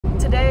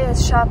today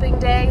is shopping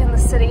day in the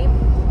city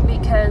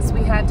because we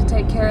had to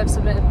take care of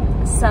some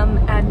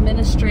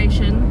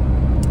administration.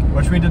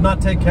 Which we did not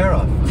take care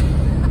of.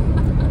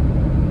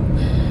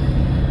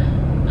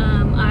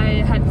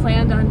 I had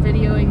planned on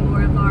videoing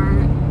more of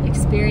our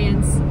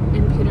experience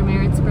in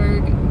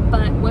Pietermaritzburg,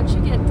 but once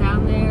you get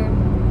down there,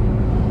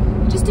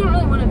 you just don't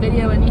really want to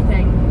video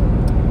anything.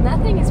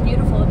 Nothing is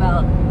beautiful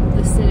about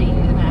the city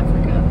in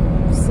Africa.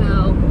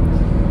 So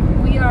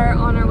we are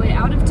on our way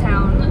out of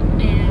town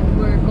and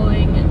we're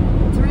going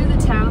through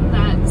the town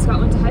that Scott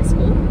went to high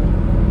school.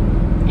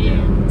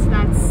 And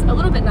that's a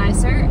little bit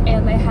nicer,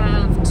 and they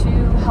have 2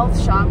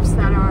 health shops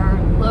that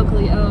are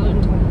locally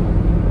owned.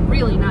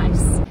 Really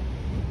nice.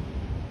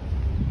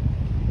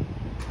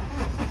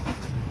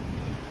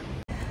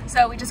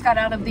 So we just got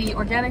out of the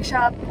organic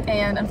shop,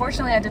 and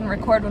unfortunately I didn't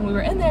record when we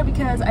were in there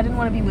because I didn't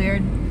want to be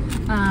weird.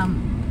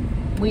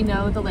 We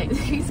know the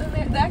ladies in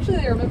there. Actually,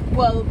 they remember,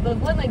 well, the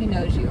one lady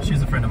knows you.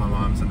 She's a friend of my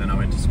mom's, and then I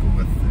went to school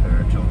with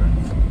her children.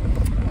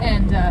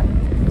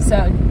 And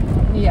so,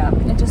 yeah,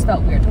 it just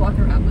felt weird to walk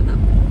around with a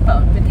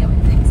phone videoing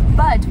things.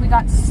 But we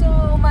got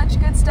so much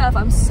good stuff.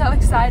 I'm so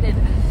excited.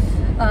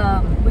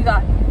 We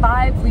got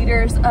 5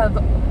 liters of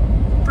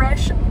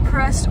fresh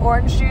pressed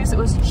orange juice. It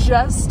was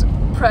just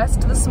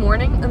pressed this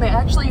morning, and they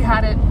actually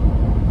had it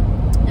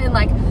in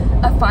like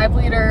a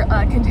 5-liter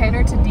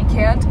container to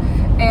decant,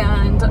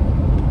 and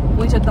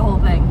we took the whole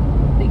thing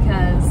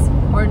because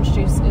orange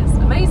juice is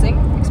amazing,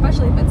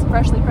 especially if it's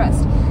freshly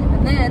pressed.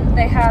 And then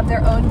they have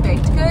their own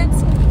baked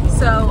goods.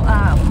 So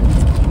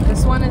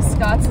this one is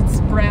Scott's, it's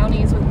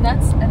brownies with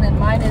nuts, and then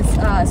mine is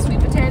sweet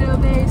potato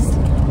based.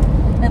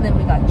 And then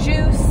we got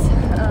juice,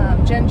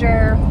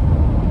 ginger.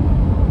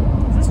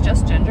 Is this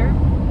just ginger?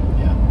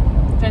 Yeah.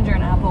 Ginger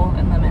and apple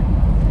and lemon.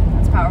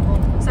 That's powerful.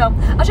 So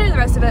I'll show you the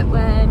rest of it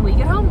when we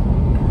get home.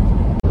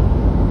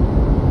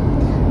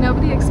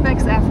 Nobody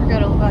expects Africa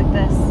to look like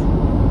this.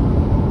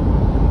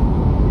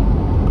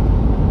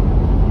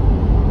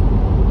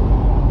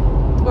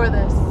 Or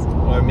this.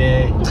 Or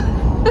me.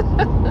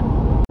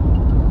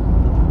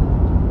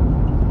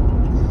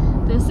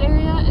 This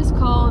area is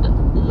called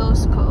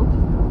Losco.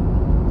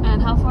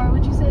 And how far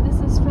would you say this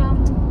is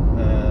from?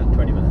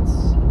 20 minutes.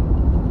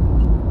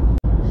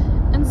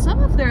 And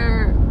some of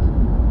their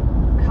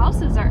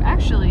houses are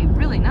actually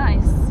really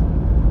nice.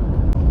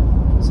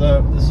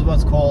 So this is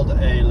what's called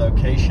a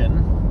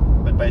location,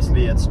 but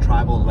basically it's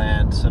tribal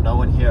land, so no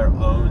one here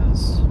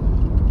owns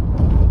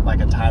like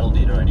a title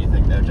deed or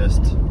anything. They're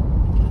just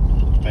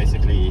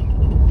basically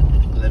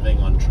living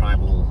on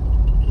tribal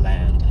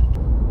land.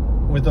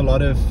 With a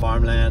lot of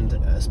farmland,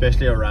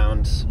 especially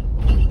around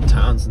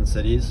towns and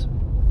cities,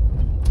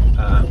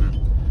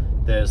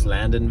 there's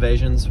land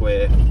invasions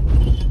where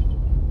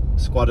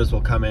squatters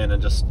will come in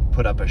and just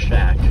put up a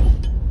shack,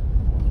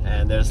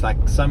 and there's like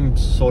some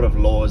sort of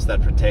laws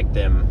that protect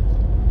them,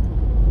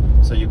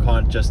 so you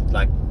can't just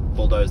like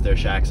bulldoze their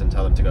shacks and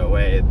tell them to go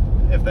away.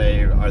 If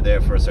they are there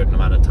for a certain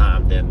amount of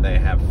time, then they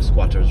have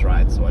squatters'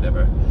 rights or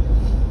whatever.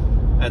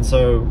 And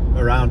so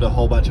around a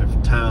whole bunch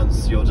of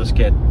towns you'll just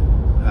get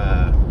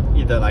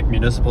either like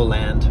municipal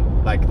land,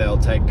 like they'll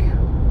take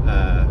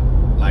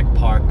like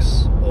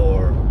parks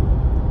or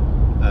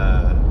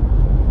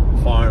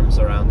farms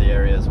around the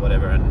areas,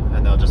 whatever,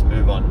 and they'll just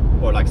move on.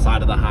 Or like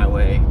side of the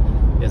highway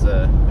is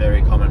a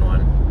very common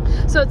one.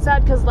 So it's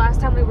sad because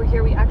last time we were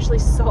here we actually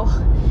saw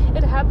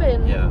it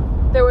happen. Yeah.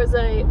 There was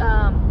a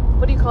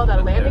what do you call that,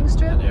 a landing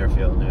strip? An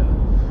airfield, yeah.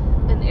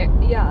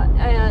 Yeah,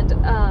 and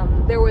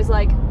there was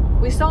like,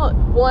 we saw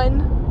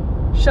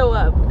one show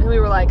up and we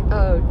were like,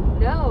 oh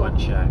no. One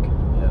shack,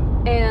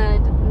 yeah.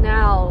 And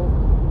now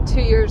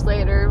 2 years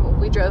later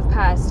we drove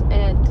past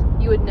and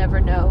you would never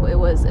know it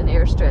was an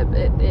airstrip.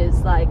 It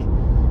is like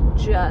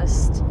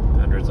just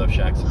hundreds of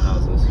shacks and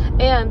houses.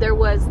 And there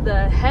was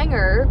the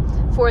hangar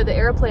for the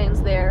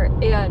airplanes there,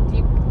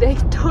 and they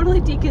totally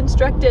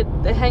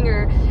deconstructed the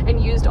hangar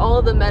and used all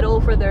of the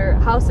metal for their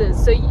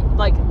houses, so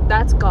like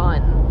that's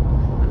gone.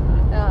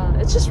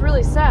 It's just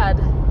really sad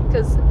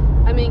because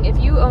I mean, if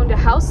you owned a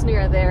house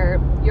near there,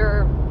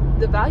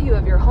 the value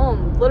of your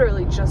home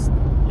literally just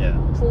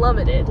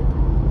plummeted.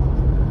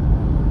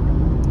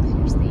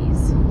 Here's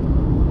these.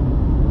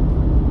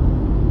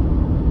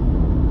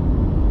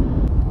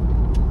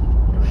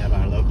 We have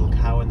our local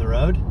cow in the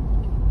road.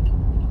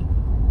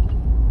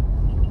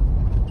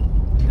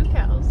 2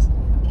 cows.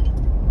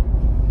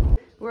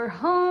 We're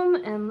home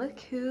and look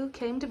who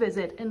came to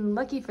visit, and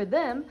lucky for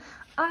them,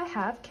 I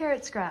have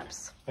carrot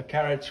scraps. A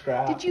carrot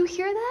scrap. Did you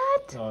hear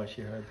that? Oh,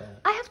 she heard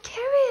that. I have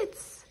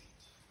carrots.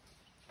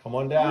 Come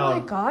on down. Oh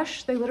my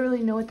gosh, they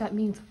literally know what that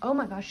means. Oh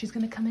my gosh, she's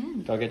gonna come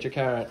in. Go get your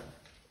carrot.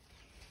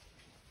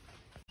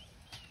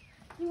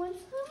 You want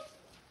some?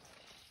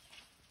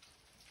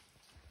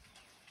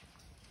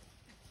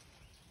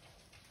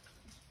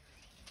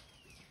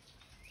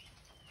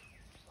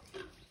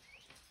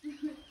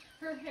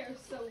 Her hair's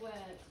so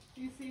wet.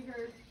 Do you see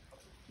her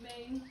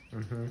mane?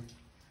 Mm-hmm.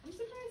 I'm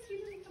surprised he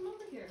didn't come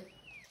over here.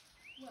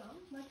 Well,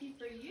 lucky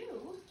for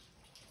you.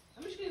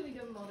 I'm just gonna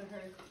give them all to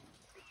her.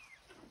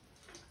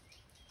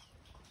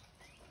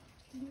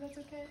 You think that's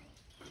okay?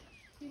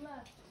 He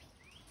left.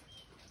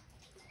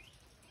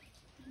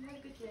 You had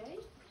a good day?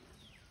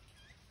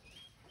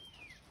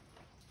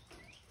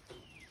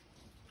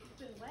 It's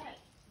been wet.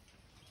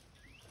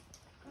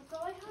 That's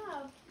all I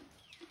have.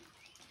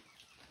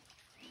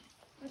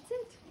 That's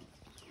it.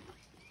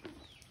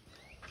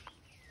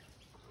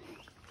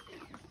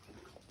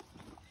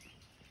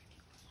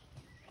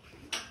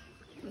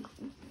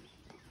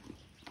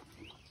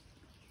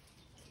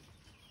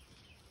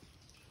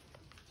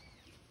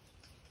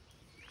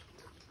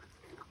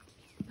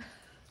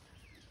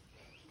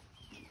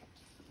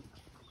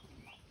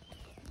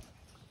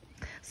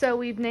 So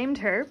we've named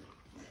her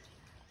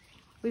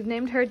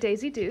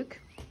Daisy Duke,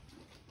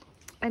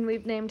 and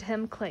we've named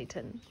him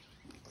Clayton.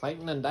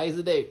 Clayton and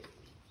Daisy Duke.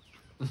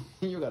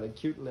 You got a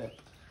cute lip.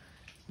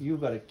 You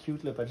got a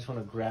cute lip. I just want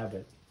to grab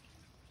it.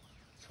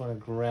 Just want to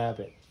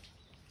grab it.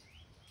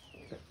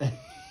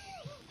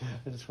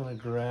 I just want to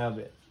grab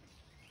it.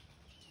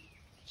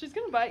 She's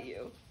gonna bite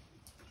you.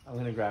 I'm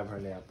gonna grab her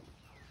lip.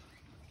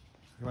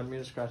 You want me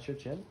to scratch your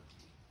chin?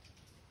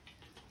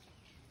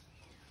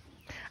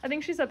 I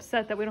think she's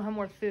upset that we don't have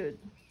more food.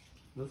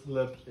 This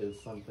lip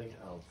is something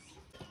else.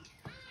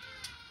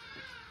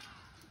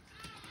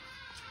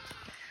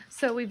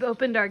 So we've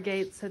opened our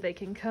gates so they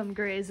can come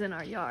graze in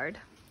our yard.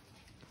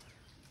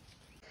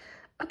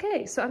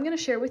 Okay, so I'm gonna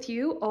share with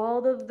you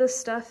all of the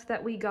stuff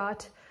that we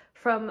got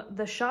from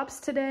the shops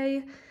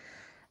today.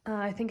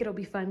 I think it'll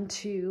be fun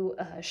to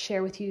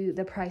share with you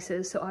the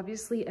prices. So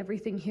obviously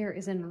everything here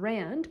is in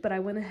Rand, but I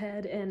went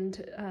ahead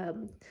and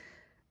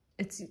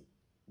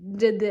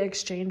did the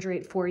exchange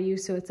rate for you.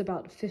 So it's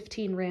about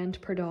 15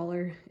 Rand per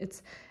dollar.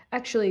 It's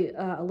actually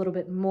a little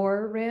bit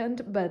more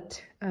Rand,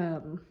 but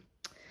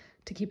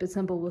to keep it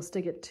simple, we'll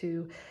stick it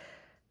to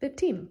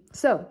 15.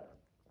 So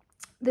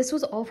this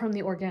was all from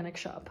the organic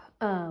shop.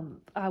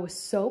 I was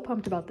so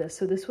pumped about this.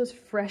 So this was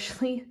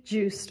freshly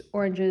juiced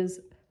oranges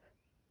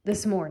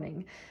this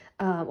morning,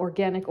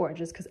 organic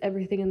oranges, because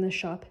everything in this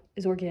shop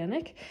is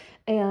organic.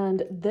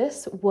 And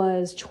this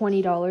was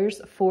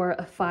 $20 for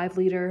a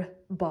 5-liter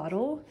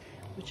bottle,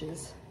 which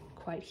is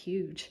quite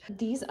huge.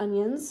 These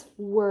onions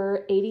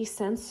were 80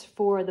 cents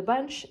for the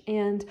bunch,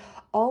 and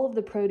all of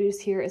the produce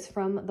here is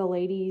from the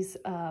lady's,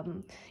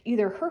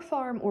 either her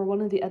farm or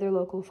one of the other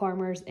local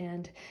farmers,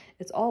 and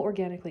it's all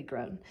organically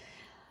grown.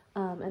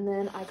 And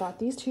then I got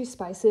these 2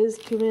 spices,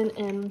 cumin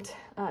and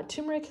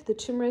turmeric. The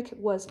turmeric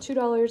was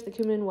 $2, the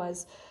cumin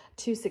was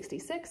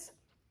 $2.66.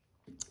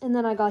 And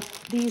then I got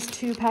these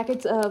 2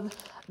 packets of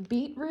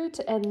beetroot,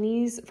 and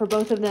these, for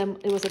both of them,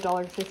 it was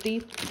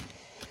 $1.50.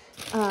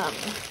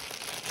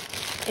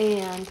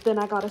 And then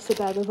I got us a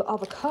bag of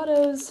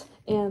avocados,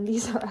 and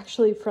these are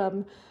actually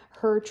from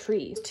her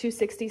tree.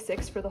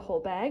 $2.66 for the whole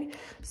bag.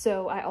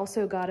 So I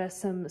also got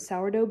us some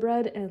sourdough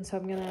bread, and so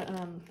I'm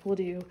gonna, we'll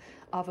do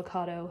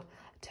avocado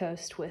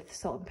toast with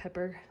salt and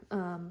pepper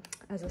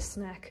as a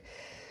snack.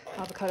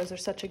 Avocados are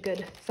such a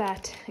good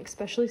fat,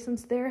 especially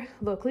since they're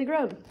locally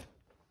grown.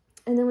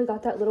 And then we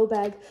got that little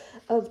bag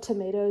of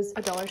tomatoes,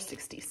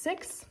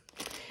 $1.66.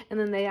 And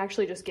then they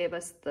actually just gave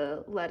us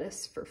the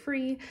lettuce for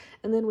free.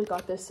 And then we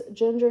got this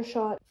ginger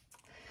shot.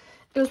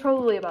 It was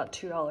probably about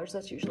 $2.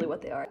 That's usually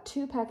what they are.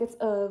 2 packets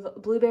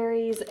of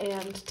blueberries,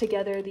 and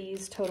together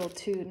these totaled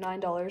to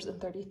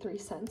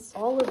 $9.33.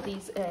 All of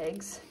these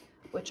eggs,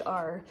 which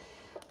are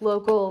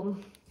local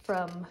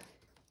from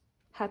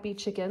Happy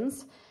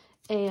Chickens,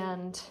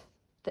 and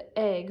the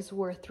eggs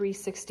were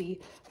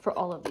 $3.60 for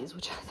all of these,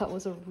 which I thought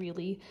was a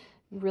really,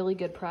 really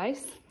good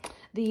price.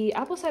 The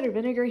apple cider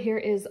vinegar here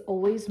is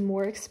always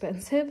more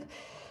expensive.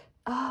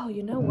 Oh,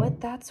 you know what?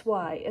 That's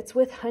why. It's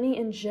with honey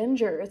and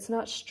ginger. It's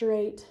not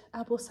straight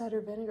apple cider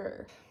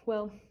vinegar.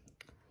 Well,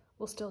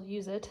 we'll still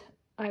use it.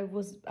 I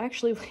was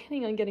actually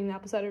planning on getting the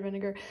apple cider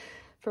vinegar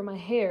for my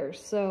hair,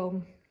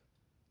 so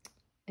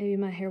maybe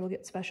my hair will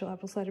get special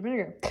apple cider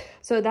vinegar.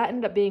 So that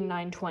ended up being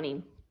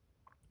 $9.20.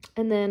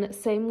 And then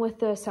same with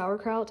the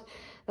sauerkraut.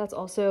 That's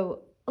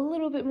also a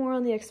little bit more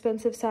on the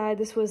expensive side.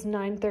 This was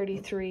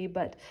 $9.33,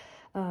 but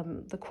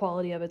the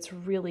quality of it's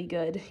really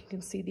good. You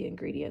can see the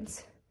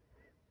ingredients.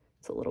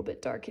 It's a little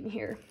bit dark in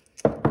here.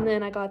 And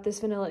then I got this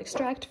vanilla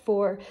extract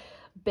for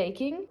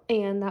baking,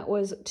 and that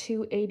was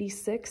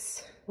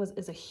 $2.86.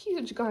 Is a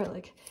huge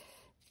garlic.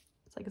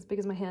 It's like as big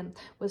as my hand.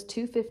 Was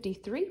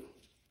 $2.53.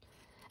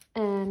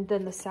 And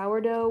then the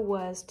sourdough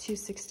was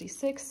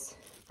 $2.66,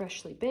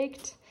 freshly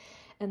baked.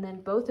 And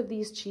then both of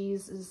these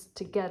cheeses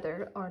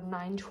together are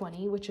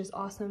 $9.20, which is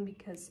awesome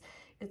because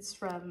it's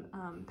from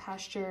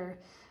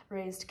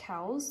pasture-raised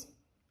cows.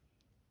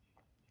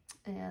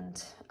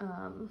 And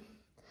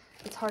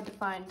it's hard to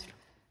find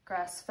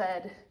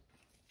grass-fed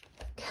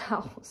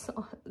cows,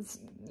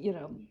 you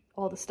know,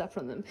 all the stuff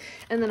from them.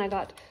 And then I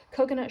got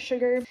coconut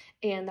sugar,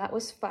 and that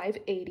was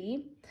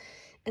 $5.80.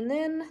 And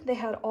then they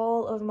had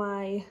all of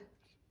my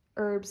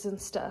herbs and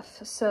stuff.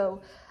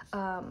 So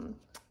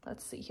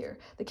let's see here.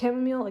 The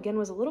chamomile, again,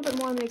 was a little bit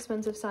more on the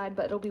expensive side,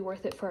 but it'll be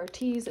worth it for our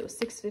teas. It was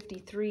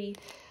 $6.53.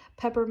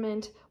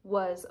 Peppermint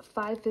was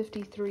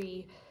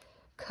 $5.53.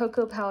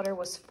 Cocoa powder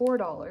was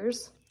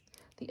 $4.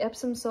 The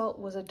Epsom salt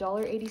was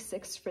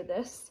 $1.86 for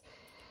this.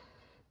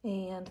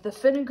 And the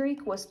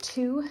fenugreek was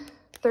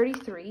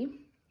 $2.33.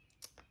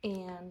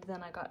 And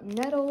then I got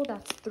nettle,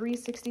 that's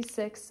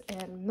 $3.66,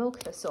 and milk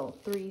thistle,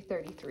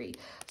 $3.33.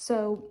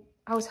 So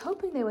I was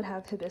hoping they would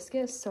have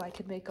hibiscus so I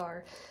could make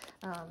our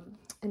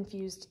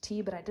infused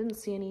tea, but I didn't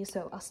see any,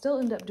 so I'll still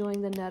end up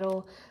doing the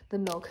nettle, the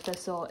milk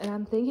thistle, and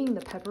I'm thinking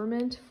the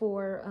peppermint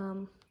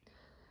for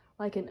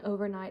like an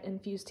overnight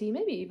infused tea,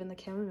 maybe even the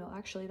chamomile,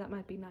 actually, that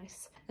might be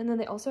nice. And then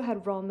they also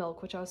had raw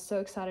milk, which I was so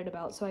excited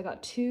about, so I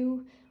got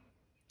two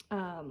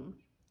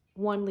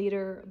 1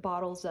 liter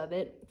bottles of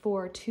it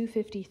for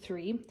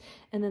 $2.53,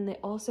 and then they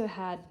also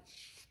had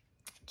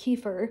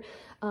kefir,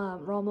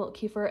 raw milk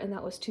kefir, and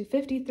that was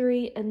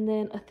 $2.53, and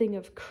then a thing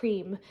of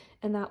cream,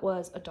 and that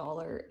was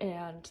 $1.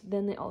 And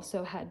then they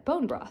also had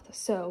bone broth,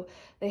 so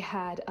they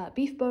had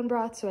beef bone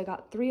broth, so I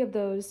got 3 of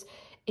those,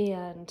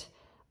 and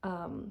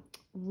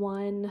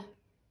 1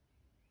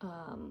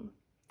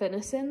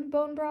 venison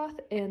bone broth,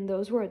 and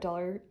those were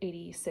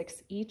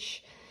 $1.86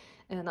 each,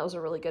 and that was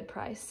a really good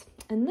price.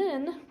 And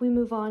then we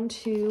move on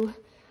to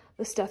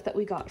the stuff that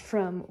we got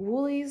from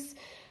Woolies.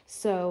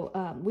 So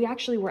we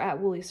actually were at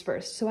Woolies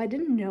first, so I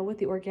didn't know what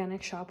the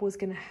organic shop was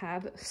gonna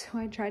have, so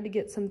I tried to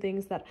get some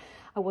things that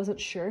I wasn't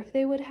sure if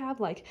they would have.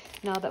 Like,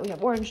 now that we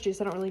have orange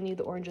juice, I don't really need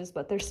the oranges,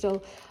 but they're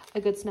still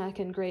a good snack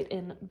and great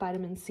in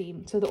vitamin C.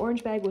 So the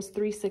orange bag was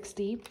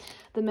 $3.60.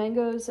 The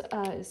mangoes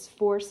is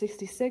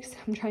 $4.66.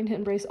 I'm trying to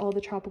embrace all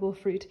the tropical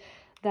fruit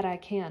that I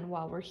can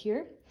while we're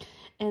here.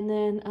 And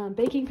then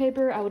baking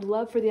paper, I would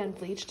love for the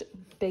unbleached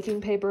baking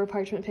paper,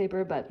 parchment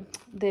paper, but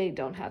they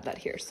don't have that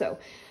here, so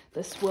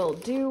this will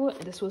do.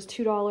 This was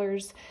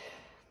 $2.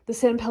 The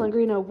San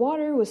Pellegrino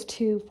water was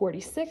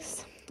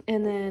 $2.46.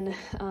 And then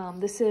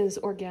this is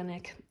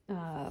organic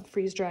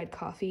freeze-dried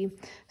coffee.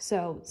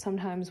 So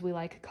sometimes we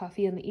like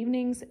coffee in the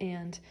evenings,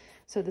 and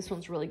so this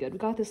one's really good. We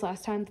got this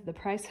last time. The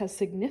price has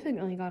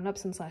significantly gone up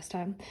since last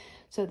time.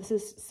 So this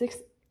is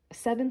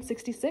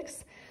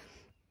 $7.66.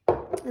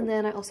 And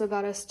then I also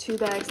got us 2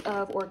 bags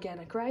of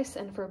organic rice,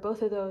 and for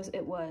both of those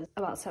it was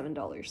about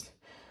 $7.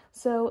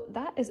 So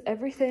that is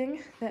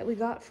everything that we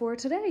got for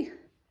today.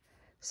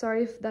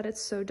 Sorry that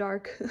it's so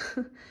dark.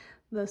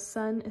 The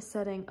sun is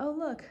setting. Oh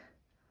look,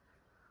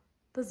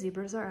 the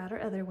zebras are at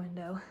our other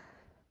window.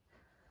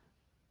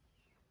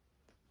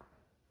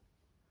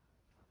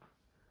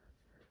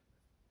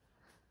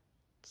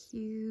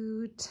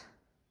 Cute.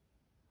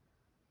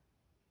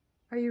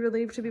 Are you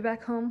relieved to be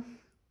back home?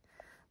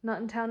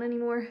 Not in town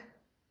anymore?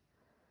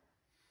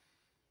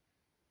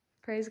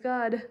 Praise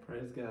God.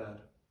 Praise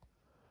God.